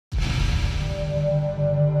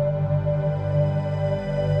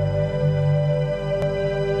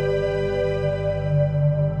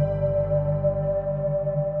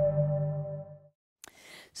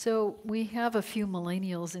So we have a few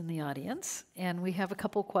millennials in the audience, and we have a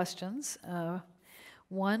couple questions.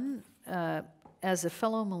 One, as a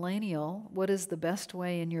fellow millennial, what is the best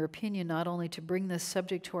way, in your opinion, not only to bring this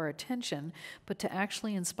subject to our attention, but to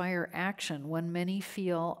actually inspire action when many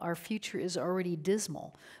feel our future is already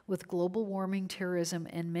dismal with global warming, terrorism,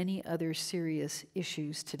 and many other serious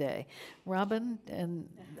issues today? Robin, and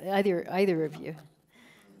either of you.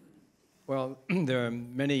 Well, there are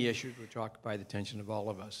many issues which occupy the attention of all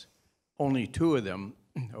of us. Only two of them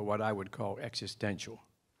are what I would call existential.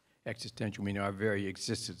 Existential meaning our very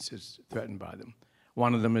existence is threatened by them.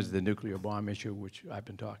 One of them is the nuclear bomb issue, which I've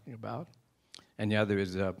been talking about, and the other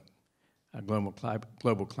is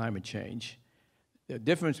global climate change. The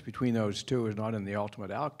difference between those two is not in the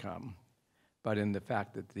ultimate outcome, but in the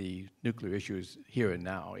fact that the nuclear issue is here and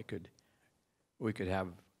now. We could have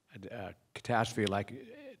a catastrophe like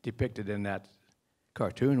depicted in that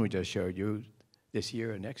cartoon we just showed you this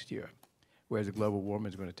year or next year, whereas the global warming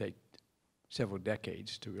is going to take several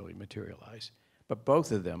decades to really materialize. But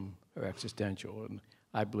both of them are existential, and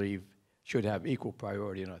I believe should have equal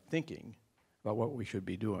priority in our thinking about what we should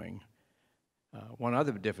be doing. One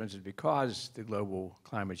other difference is because the global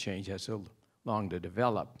climate change has so long to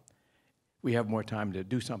develop, we have more time to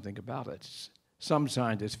do something about it. Some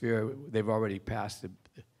scientists fear they've already passed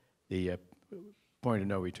the point of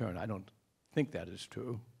no return. I don't think that is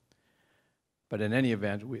true. But in any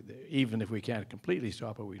event, even if we can't completely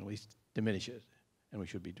stop it, we can at least diminish it, and we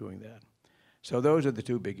should be doing that. So those are the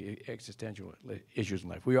two big existential issues in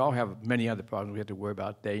life. We all have many other problems we have to worry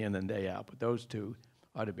about day in and day out, but those two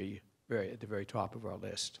ought to be at the very top of our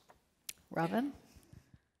list. Robin?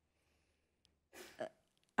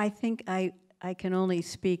 I think I can only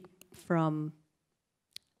speak from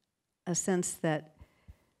a sense that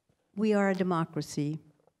we are a democracy.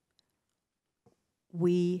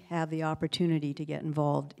 We have the opportunity to get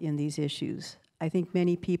involved in these issues. I think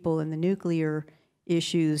many people in the nuclear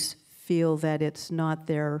issues feel that it's not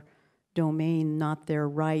their domain, not their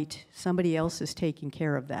right. Somebody else is taking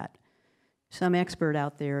care of that. Some expert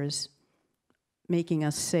out there is making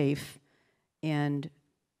us safe and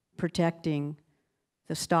protecting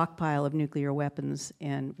the stockpile of nuclear weapons,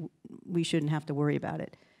 and we shouldn't have to worry about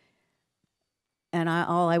it. And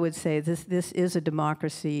all I would say, this is a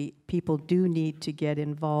democracy. People do need to get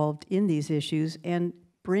involved in these issues and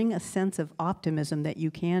bring a sense of optimism that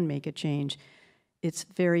you can make a change. It's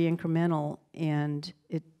very incremental, and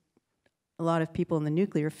a lot of people in the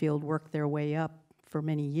nuclear field work their way up for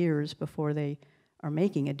many years before they are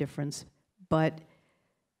making a difference. But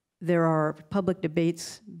there are public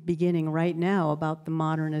debates beginning right now about the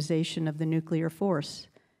modernization of the nuclear force.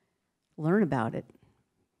 Learn about it.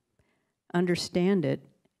 Understand it,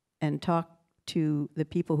 and talk to the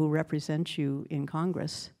people who represent you in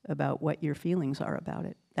Congress about what your feelings are about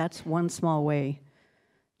it. That's one small way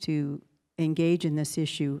to engage in this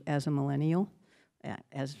issue as a millennial,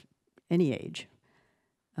 as any age,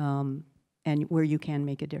 and where you can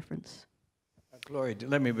make a difference. Gloria,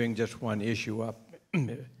 let me bring just one issue up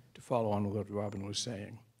to follow on with what Robin was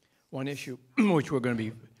saying. One issue which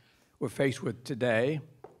we're faced with today,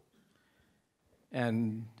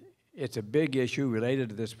 and it's a big issue related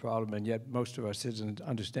to this problem, and yet most of our citizens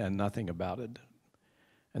understand nothing about it.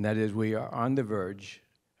 And that is, we are on the verge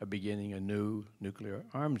of beginning a new nuclear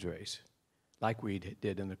arms race, like we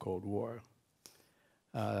did in the Cold War.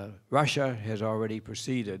 Russia has already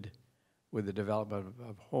proceeded with the development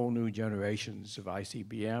of whole new generations of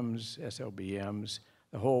ICBMs, SLBMs,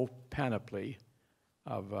 the whole panoply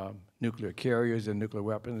of nuclear carriers and nuclear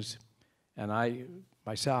weapons. And I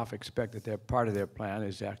myself expect that part of their plan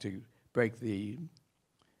is to actually break the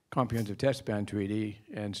Comprehensive Test Ban Treaty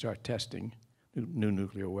and start testing new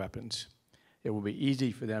nuclear weapons. It will be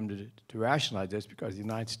easy for them to rationalize this because the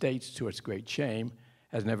United States, to its great shame,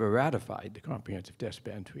 has never ratified the Comprehensive Test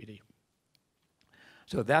Ban Treaty.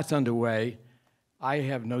 So if that's underway, I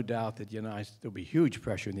have no doubt that there'll be huge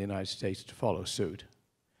pressure in the United States to follow suit.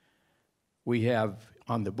 We have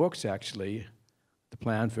on the books, actually, the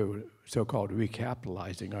plan for so-called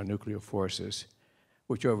recapitalizing our nuclear forces,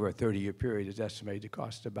 which over a 30-year period is estimated to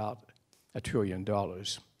cost about $1 trillion.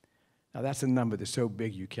 Now, that's a number that's so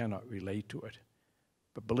big you cannot relate to it.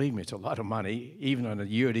 But believe me, it's a lot of money. Even on a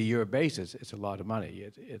year-to-year basis, it's a lot of money.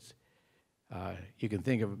 You can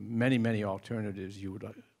think of many, many alternatives,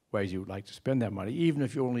 ways you would like to spend that money. Even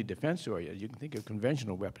if you're only defense-oriented, you can think of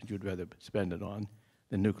conventional weapons you'd rather spend it on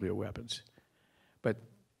than nuclear weapons. But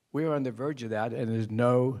we're on the verge of that, and there's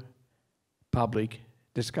no public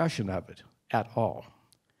discussion of it at all.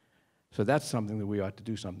 So that's something that we ought to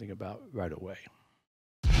do something about right away.